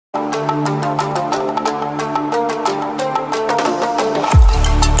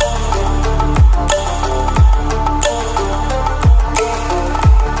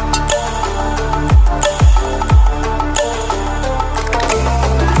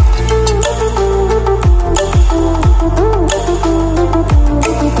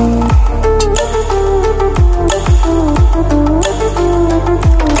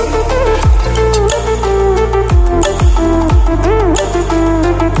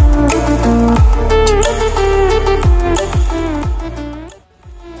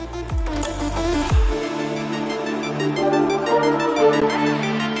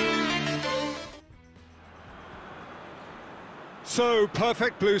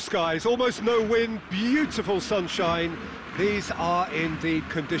Perfect blue skies, almost no wind, beautiful sunshine. These are indeed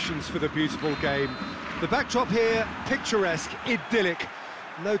conditions for the beautiful game. The backdrop here, picturesque, idyllic.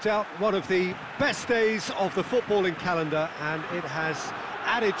 No doubt one of the best days of the footballing calendar, and it has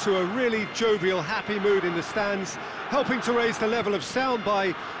added to a really jovial, happy mood in the stands, helping to raise the level of sound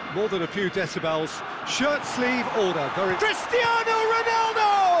by more than a few decibels. Shirt sleeve order, very... Cristiano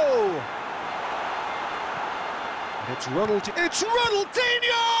Ronaldo! It's Ronaldinho!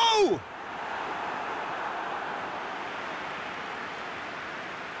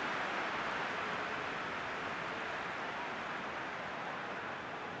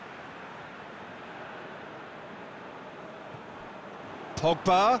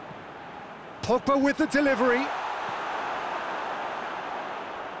 Pogba with the delivery.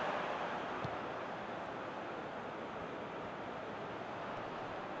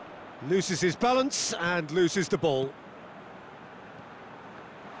 Loses his balance and loses the ball.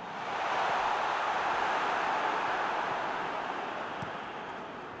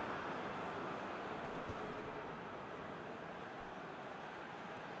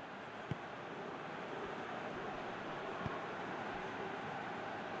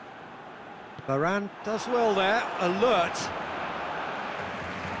 Varane does well there, alert.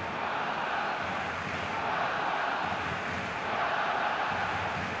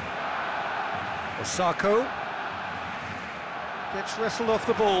 Osako gets wrestled off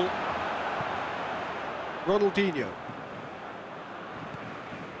the ball. Ronaldinho.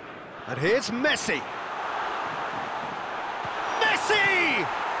 And here's Messi. Messi!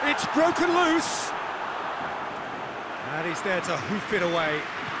 It's broken loose. And he's there to hoof it away.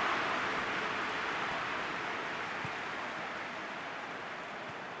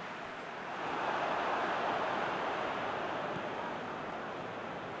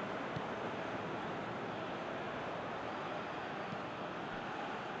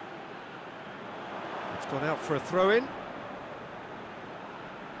 Gone out for a throw-in.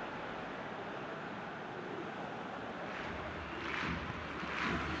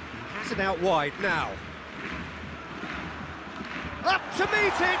 Has it out wide now. Up to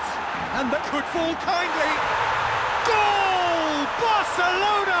meet it! And that could fall kindly. Goal!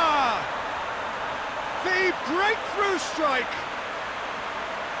 Barcelona! The breakthrough strike.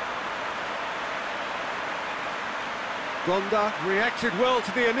 Gonda reacted well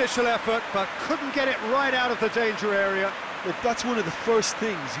to the initial effort, but couldn't get it right out of the danger area. Look, that's one of the first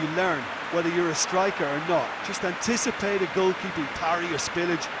things you learn, whether you're a striker or not. Just anticipate a goalkeeping parry or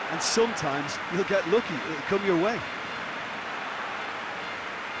spillage, and sometimes you'll get lucky, it'll come your way.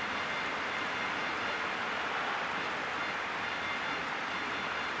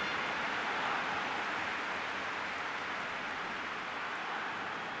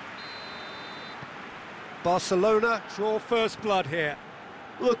 Barcelona draw first blood here.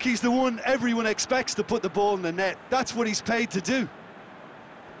 Look, he's the one everyone expects to put the ball in the net. That's what he's paid to do.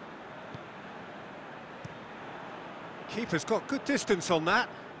 Keeper's got good distance on that.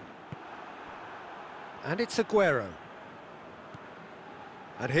 And it's Aguero.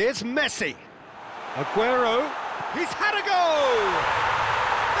 And here's Messi. Aguero, he's had a go!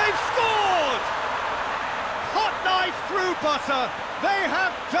 They've scored! Hot knife through butter. They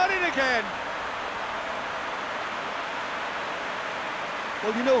have done it again.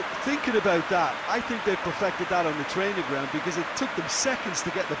 Well, you know, thinking about that, I think they perfected that on the training ground because it took them seconds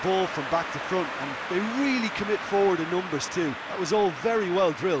to get the ball from back to front, and they really commit forward in numbers too. That was all very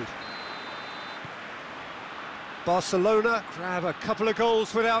well drilled. Barcelona grab a couple of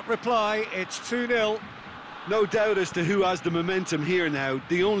goals without reply. It's 2-0. No doubt as to who has the momentum here now.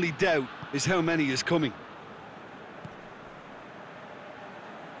 The only doubt is how many is coming.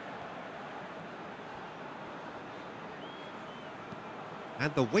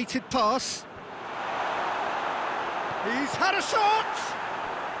 And the weighted pass. He's had a shot!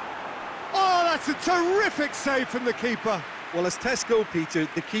 Oh, that's a terrific save from the keeper. Well, as tests go, Peter,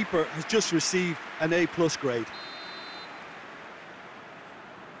 the keeper has just received an A+ grade.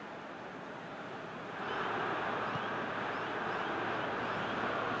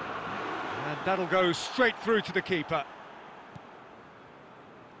 And that'll go straight through to the keeper.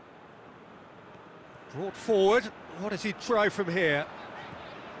 Brought forward. What does he try from here?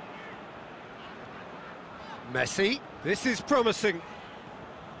 Messi, this is promising.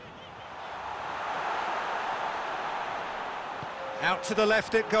 Out to the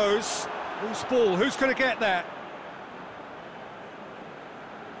left it goes. Who's ball? Who's going to get there?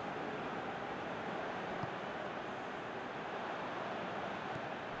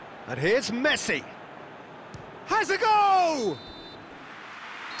 And here's Messi. Has a go!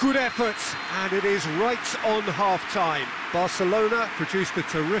 Good effort, and it is right on half-time. Barcelona produced a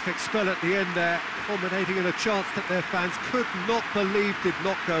terrific spell at the end there, culminating in a chance that their fans could not believe did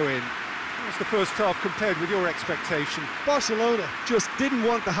not go in. How's the first half compared with your expectation? Barcelona just didn't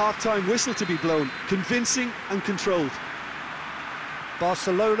want the half-time whistle to be blown. Convincing and controlled.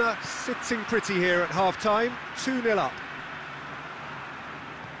 Barcelona sitting pretty here at half-time, 2-0 up.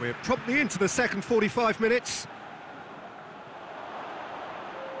 We're promptly into the second 45 minutes.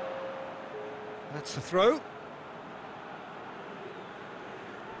 That's the throw.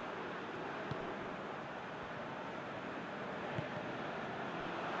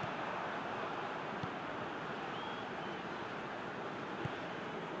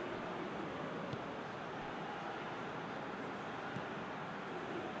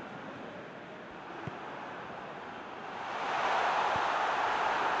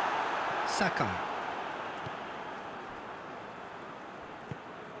 Saka.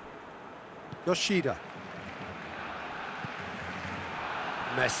 Yoshida.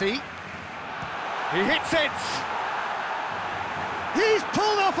 Messi. He hits it! He's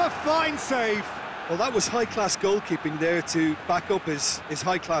pulled off a fine save! Well, that was high-class goalkeeping there to back up his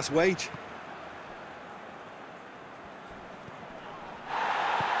high-class wage.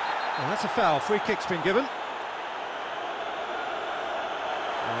 Well, that's a foul. Free kick's been given.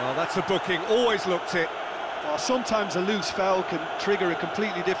 Well, that's a booking. Always looked it. Well, sometimes a loose foul can trigger a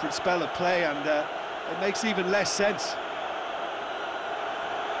completely different spell of play, and it makes even less sense.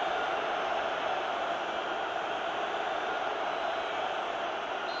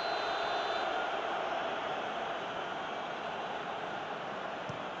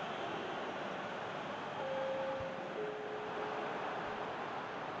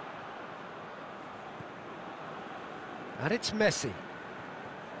 And it's Messi.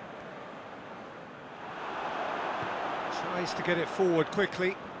 Tries to get it forward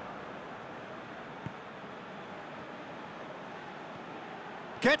quickly.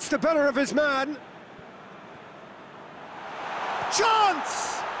 Gets the better of his man.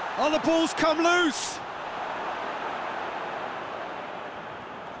 Chance! Oh, the ball's come loose.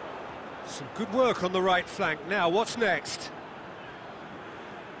 Some good work on the right flank. Now, what's next?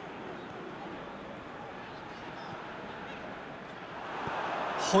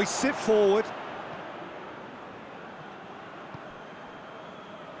 Hoists it forward.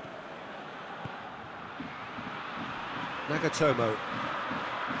 Nagatomo.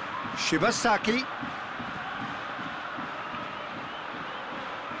 Shibasaki.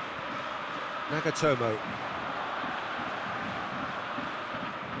 Nagatomo.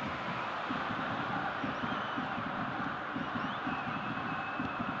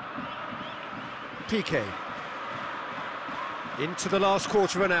 Piqué. Into the last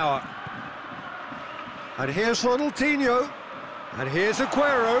quarter of an hour. And here's Ronaldinho. And here's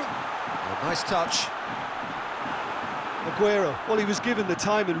Aguero. Oh, nice touch. Aguero, well, he was given the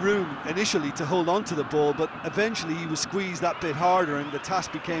time and room initially to hold on to the ball, but eventually he was squeezed that bit harder and the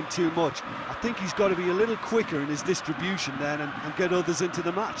task became too much. I think he's got to be a little quicker in his distribution then and get others into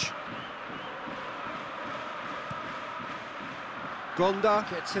the match. Gonda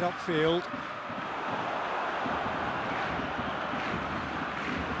gets it upfield.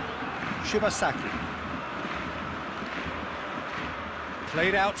 Shibasaki.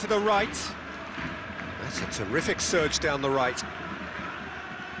 Played out to the right. That's a terrific surge down the right.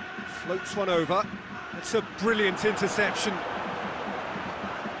 Floats one over. That's a brilliant interception.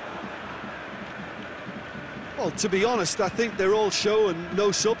 Well, to be honest, I think they're all show and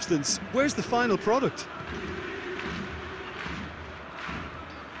no substance. Where's the final product?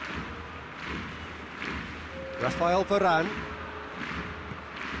 Rafael Varane.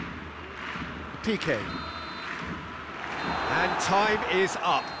 Piqué. And time is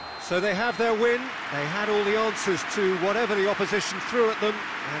up. So they have their win. They had all the answers to whatever the opposition threw at them,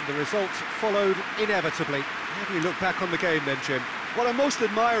 and the result followed inevitably. How do you look back on the game then, Jim? What I most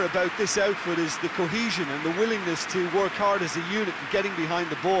admire about this outfit is the cohesion and the willingness to work hard as a unit and getting behind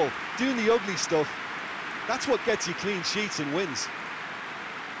the ball. Doing the ugly stuff, that's what gets you clean sheets and wins.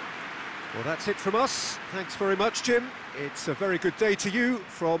 Well, that's it from us. Thanks very much, Jim. It's a very good day to you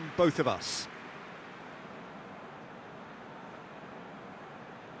from both of us.